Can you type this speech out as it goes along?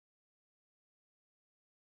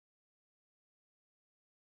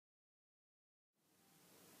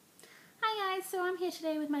guys, so I'm here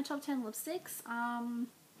today with my top 10 lipsticks. I'm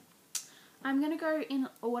going to go in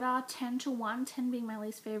order 10 to 1, 10 being my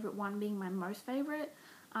least favourite, 1 being my most favourite.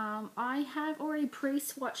 I have already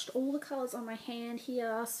pre-swatched all the colours on my hand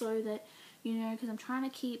here so that, you know, because I'm trying to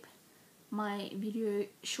keep my video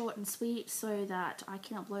short and sweet so that I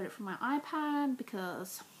can upload it from my iPad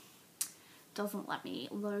because it doesn't let me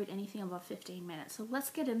load anything above 15 minutes. So let's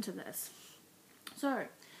get into this. So,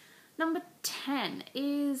 number 10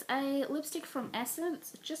 is a lipstick from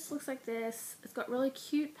Essence. It just looks like this. It's got really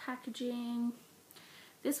cute packaging.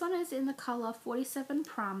 This one is in the colour 47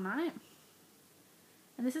 Prom Night.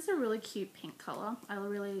 And this is a really cute pink colour. I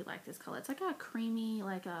really like this colour. It's like a creamy,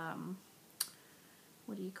 like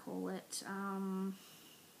what do you call it?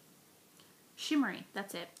 Shimmery,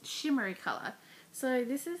 that's it. Shimmery colour. So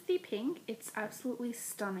this is the pink. It's absolutely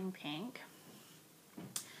stunning pink.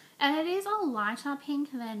 And it is a lighter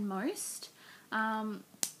pink than most. And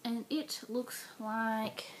it looks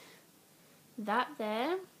like that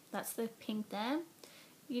there. That's the pink there.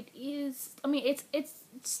 It is, I mean, it's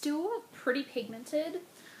still pretty pigmented.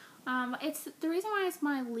 It's the reason why it's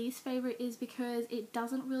my least favorite is because it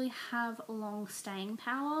doesn't really have long staying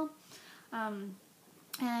power. And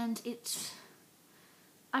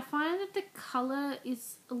I find that the colour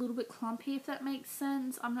is a little bit clumpy, if that makes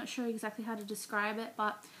sense. I'm not sure exactly how to describe it,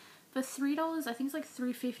 but for $3, I think it's like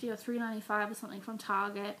 $3.50 or $3.95 or something from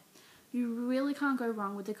Target. You really can't go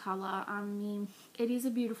wrong with the colour. I mean, it is a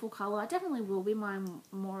beautiful colour. I definitely will be buying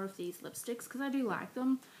more of these lipsticks because I do like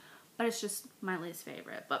them, but it's just my least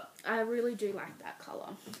favourite. But I really do like that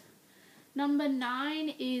colour. Number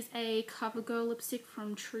 9 is a Covergirl lipstick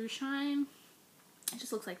from True Shine. It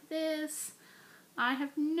just looks like this. I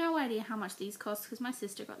have no idea how much these cost because my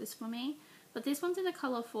sister got this for me. But this one's in the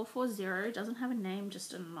colour 440. It doesn't have a name,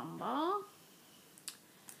 just a number.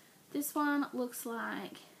 This one looks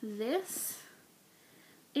like this.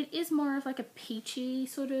 It is more of like a peachy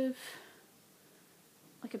sort of,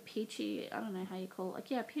 like a peachy, I don't know how you call it.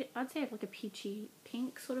 Like, yeah, I'd say like a peachy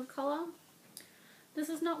pink sort of colour. This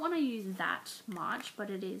is not one I use that much, but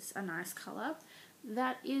it is a nice colour.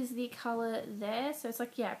 That is the colour there. So it's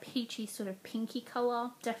like, yeah, peachy sort of pinky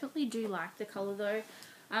colour. Definitely do like the colour though.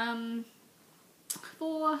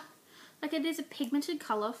 Like, it is a pigmented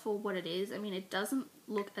colour for what it is. I mean, it doesn't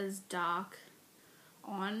look as dark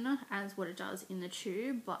on as what it does in the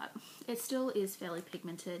tube, but it still is fairly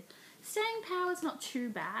pigmented. Staying power is not too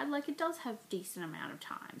bad. Like, it does have decent amount of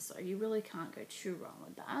time, so you really can't go too wrong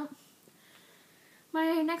with that.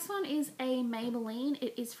 My next one is a Maybelline.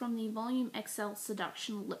 It is from the Volume XL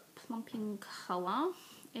Seduction Lip Plumping colour.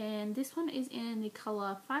 And this one is in the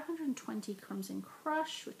colour 520 Crimson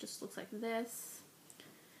Crush, which just looks like this.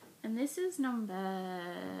 And this is number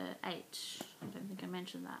 8. I don't think I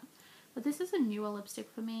mentioned that. But this is a newer lipstick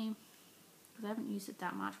for me because I haven't used it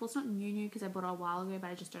that much. Well, it's not new because I bought it a while ago,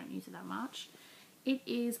 but I just don't use it that much. It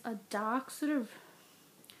is a dark sort of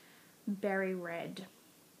berry red.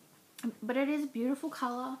 But it is a beautiful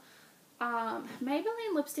colour.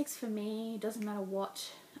 Maybelline lipsticks for me, doesn't matter what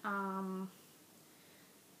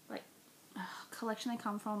collection they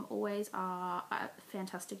come from, always are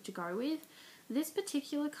fantastic to go with. This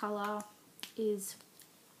particular colour is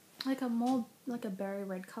like a more like a berry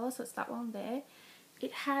red colour, so it's that one there.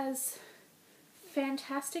 It has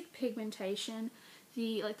fantastic pigmentation.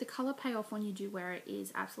 The colour payoff when you do wear it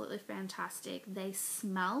is absolutely fantastic. They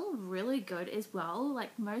smell really good as well.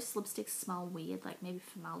 Like, most lipsticks smell weird, like maybe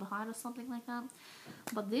formaldehyde or something like that.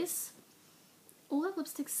 But this, all the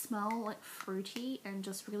lipsticks smell like fruity and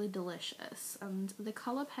just really delicious. And the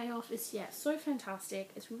colour payoff is, yeah, so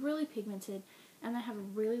fantastic. It's really pigmented and they have a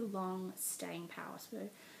really long staying power. So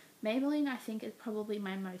Maybelline, I think, is probably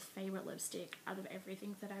my most favourite lipstick out of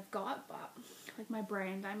everything that I've got. But, like, my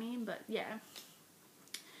brand, I mean, but yeah.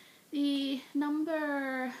 The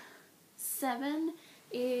number 7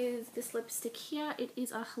 is this lipstick here. It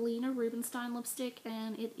is a Helena Rubenstien lipstick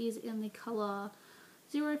and it is in the colour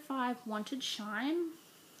 05 Wanted Shine.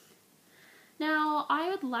 Now, I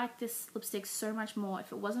would like this lipstick so much more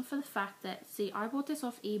if it wasn't for the fact that, see, I bought this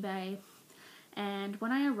off eBay and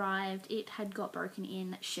when I arrived it had got broken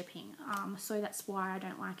in shipping. So that's why I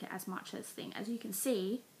don't like it as much as thing. As you can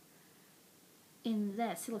see in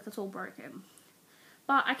there, see, look, that's all broken.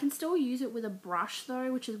 But I can still use it with a brush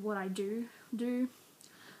though, which is what I do.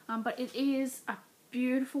 But it is a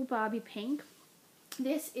beautiful Barbie pink.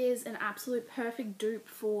 This is an absolute perfect dupe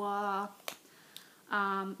for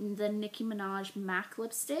the Nicki Minaj M.A.C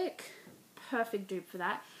lipstick. Perfect dupe for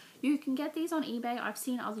that. You can get these on eBay. I've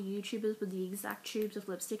seen other YouTubers with the exact tubes of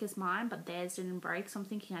lipstick as mine, but theirs didn't break. So I'm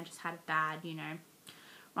thinking I just had a bad, you know,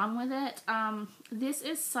 run with it. This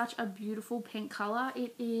is such a beautiful pink color.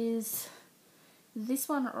 It is this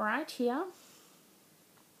one right here,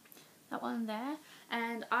 that one there,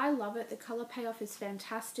 and I love it. The color payoff is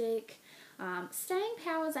fantastic. Staying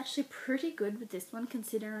power is actually pretty good with this one,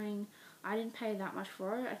 considering I didn't pay that much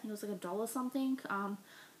for it. I think it was like $1 something.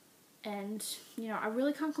 And you know, I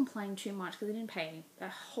really can't complain too much because I didn't pay a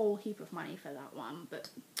whole heap of money for that one. But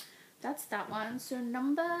that's that one. So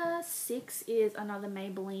number 6 is another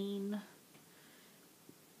Maybelline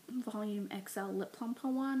Volume XL Lip Plumper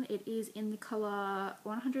one. It is in the color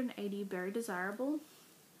 180 Very Desirable.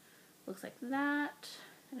 Looks like that.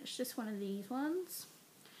 And it's just one of these ones.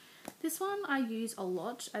 This one I use a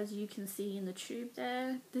lot, as you can see in the tube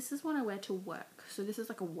there. This is one I wear to work. So this is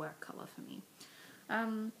like a work color for me.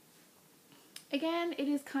 Again, it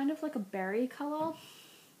is kind of like a berry color.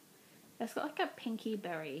 It's got like a pinky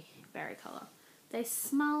berry color. They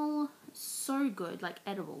smell so good, like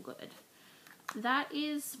edible good. That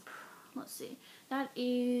is, let's see, that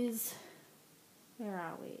is, where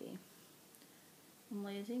are we? I'm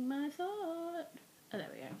losing my thought. Oh, there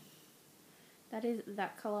we go. That is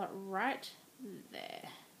that color right there.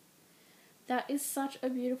 That is such a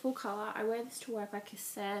beautiful color. I wear this to work, like I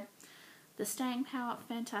said. The staying power,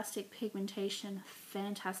 fantastic. Pigmentation,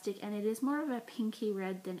 fantastic. And it is more of a pinky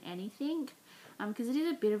red than anything, because it is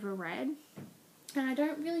a bit of a red. And I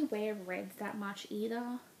don't really wear reds that much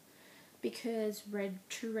either, because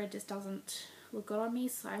true red just doesn't look good on me.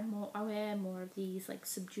 So I wear more of these like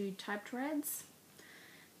subdued typed reds.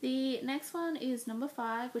 The next one is number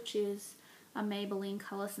 5, which is a Maybelline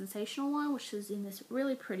Coloursensational one, which is in this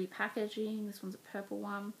really pretty packaging. This one's a purple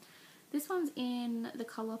one. This one's in the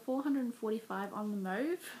colour 445 on the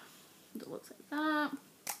mauve. It looks like that.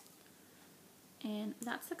 And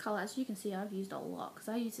that's the colour. As you can see, I've used a lot because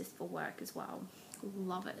I use this for work as well.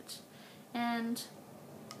 Love it. And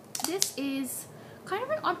this is kind of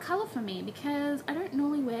an odd colour for me because I don't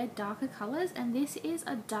normally wear darker colours, and this is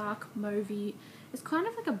a dark mauvey. It's kind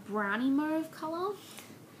of like a brownie mauve colour.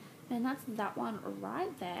 And that's that one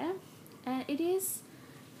right there. And it is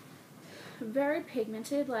very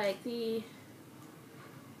pigmented, like the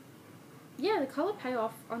color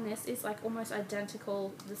payoff on this is like almost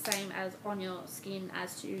identical, the same as on your skin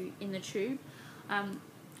as to in the tube.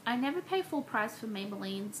 I never pay full price for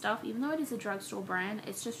Maybelline stuff, even though it is a drugstore brand.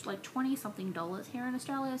 It's just like $20 something here in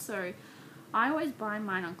Australia, so I always buy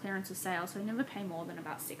mine on clearance or sale, so I never pay more than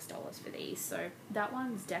about $6 for these. So that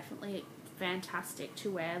one's definitely fantastic to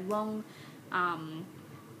wear, long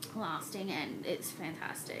lasting, and it's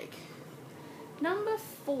fantastic. Number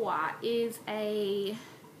 4 is a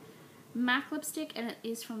MAC lipstick, and it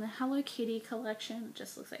is from the Hello Kitty collection. It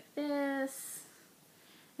just looks like this.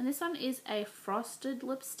 And this one is a frosted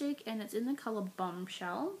lipstick, and it's in the color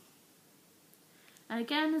Bombshell. And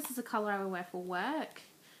again, this is a color I would wear for work.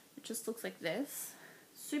 It just looks like this.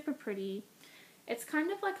 Super pretty. It's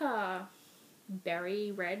kind of like a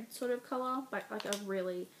berry red sort of color, like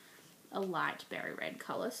a light berry red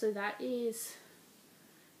color. So that is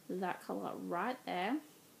that color right there.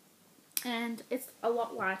 And it's a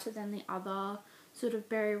lot lighter than the other sort of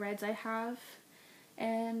berry reds I have.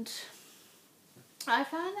 And I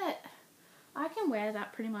find that I can wear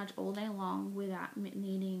that pretty much all day long without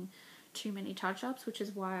needing too many touch-ups, which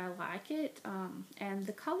is why I like it. And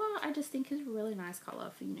the color I just think is a really nice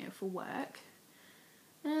color for, for work.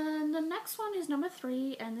 And the next one is number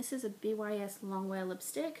 3, and this is a BYS Longwear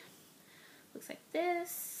lipstick. Looks like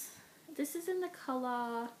this. This is in the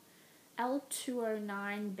color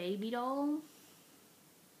L209 Babydoll.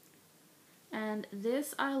 And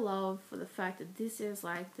this I love for the fact that this is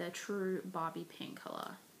like the true Barbie pink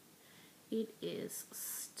color. It is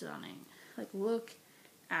stunning. Like, look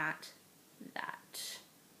at that.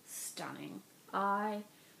 Stunning. I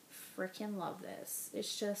freaking love this.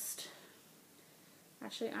 It's just...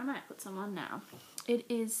 Actually, I might put some on now. It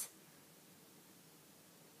is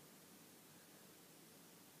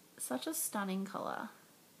such a stunning color.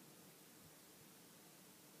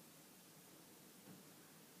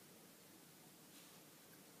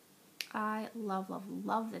 I love, love,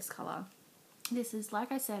 love this color. This is,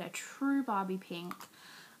 like I said, a true Barbie pink.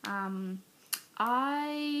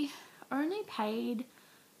 I only paid,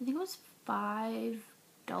 I think it was $5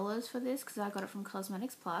 for this because I got it from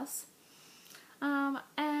Cosmetics Plus.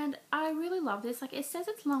 And I really love this. Like, it says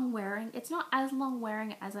it's long wearing. It's not as long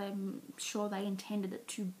wearing as I'm sure they intended it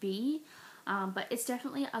to be. But it's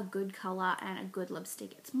definitely a good color and a good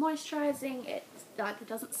lipstick. It's moisturizing. It's like, it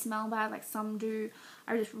doesn't smell bad like some do.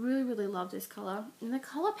 I just really, really love this color. And the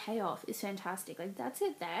color payoff is fantastic. Like, that's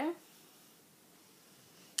it there.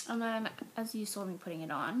 And then, as you saw me putting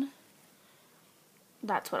it on,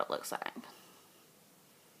 that's what it looks like.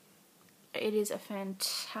 It is a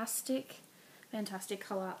fantastic, fantastic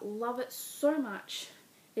colour. Love it so much.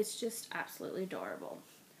 It's just absolutely adorable.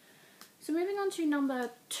 So moving on to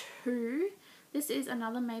number 2. This is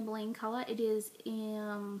another Maybelline colour. It is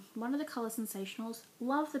in one of the Coloursensationals.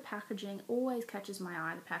 Love the packaging. Always catches my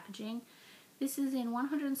eye, the packaging. This is in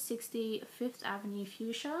 160 Fifth Avenue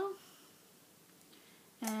Fuchsia.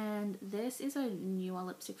 And this is a newer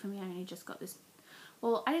lipstick for me. I only just got this.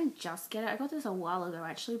 Well, I didn't just get it. I got this a while ago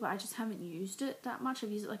actually, but I just haven't used it that much.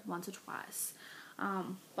 I've used it like once or twice.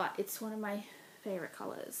 But it's one of my favourite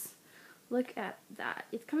colours. Look at that.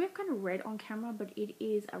 It's coming up kind of red on camera, but it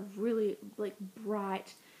is a really like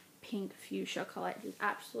bright pink fuchsia colour. It is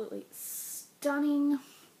absolutely stunning.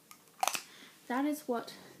 That is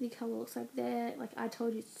what the colour looks like there. Like I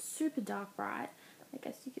told you, it's super dark bright, I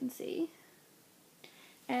guess you can see.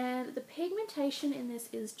 And the pigmentation in this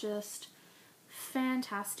is just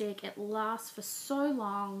fantastic. It lasts for so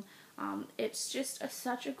long. It's just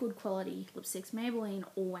such a good quality lipsticks. Maybelline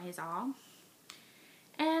always are.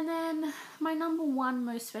 And then my number 1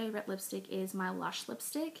 most favourite lipstick is my Lush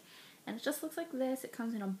lipstick. And it just looks like this. It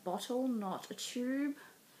comes in a bottle, not a tube.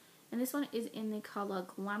 And this one is in the colour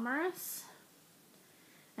Glamorous.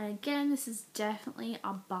 And again, this is definitely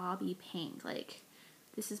a Barbie pink. Like,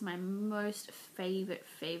 this is my most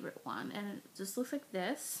favorite one. And it just looks like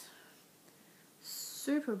this.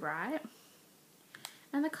 Super bright.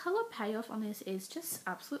 And the colour payoff on this is just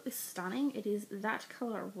absolutely stunning. It is that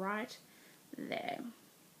colour right there.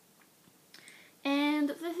 And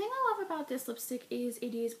the thing I love about this lipstick is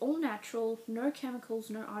it is all natural, no chemicals,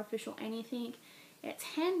 no artificial anything. It's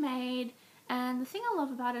handmade, and the thing I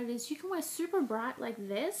love about it is you can wear super bright like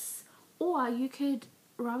this, or you could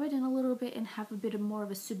rub it in a little bit and have a bit of more of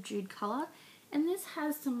a subdued colour. And this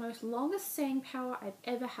has the most longest staying power I've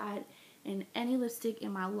ever had in any lipstick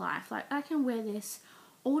in my life. Like, I can wear this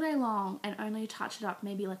all day long and only touch it up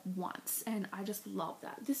maybe like once, and I just love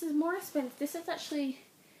that. This is more expensive. This is actually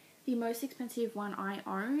the most expensive one I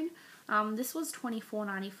own. This was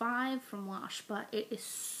 $24.95 from Lush, but it is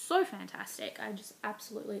so fantastic. I just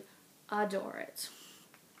absolutely adore it.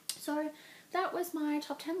 So that was my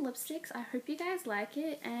top 10 lipsticks. I hope you guys like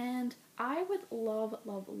it, and I would love,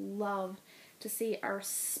 love, love to see a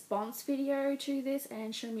response video to this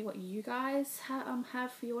and show me what you guys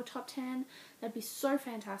have for your top 10. That'd be so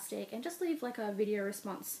fantastic. And just leave like a video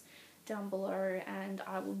response down below, and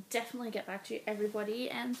I will definitely get back to everybody.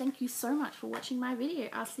 And thank you so much for watching my video.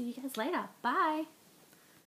 I'll see you guys later. Bye!